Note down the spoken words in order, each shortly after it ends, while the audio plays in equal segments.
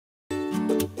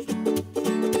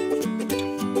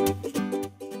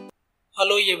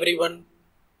Hello everyone.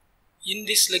 In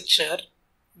this lecture,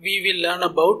 we will learn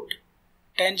about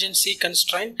tangency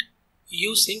constraint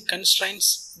using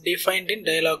constraints defined in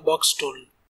dialog box tool.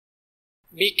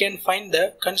 We can find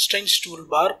the constraints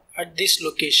toolbar at this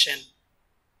location.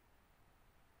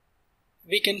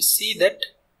 We can see that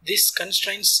this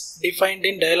constraints defined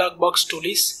in dialog box tool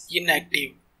is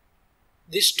inactive.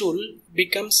 This tool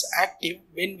becomes active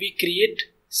when we create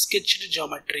sketched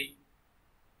geometry.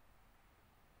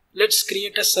 Let's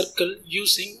create a circle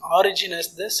using origin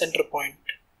as the center point.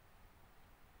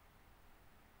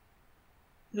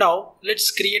 Now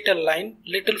let's create a line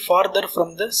little farther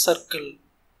from the circle.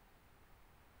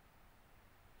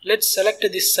 Let's select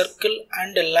this circle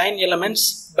and line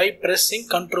elements by pressing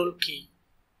Ctrl key.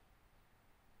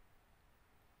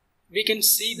 We can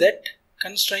see that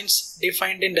constraints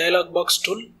defined in dialog box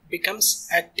tool becomes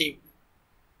active.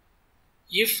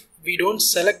 If we don't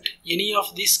select any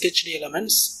of these sketched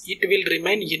elements, it will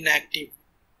remain inactive.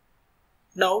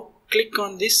 Now click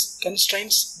on this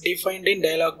constraints defined in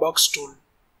dialog box tool.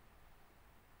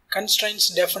 Constraints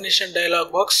definition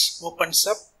dialog box opens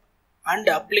up and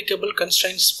applicable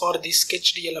constraints for these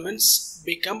sketched elements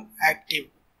become active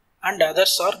and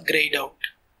others are grayed out.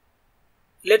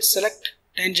 Let's select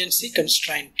tangency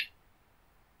constraint.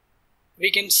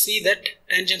 We can see that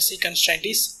tangency constraint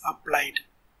is applied.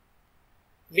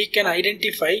 We can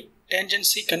identify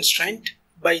tangency constraint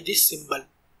by this symbol.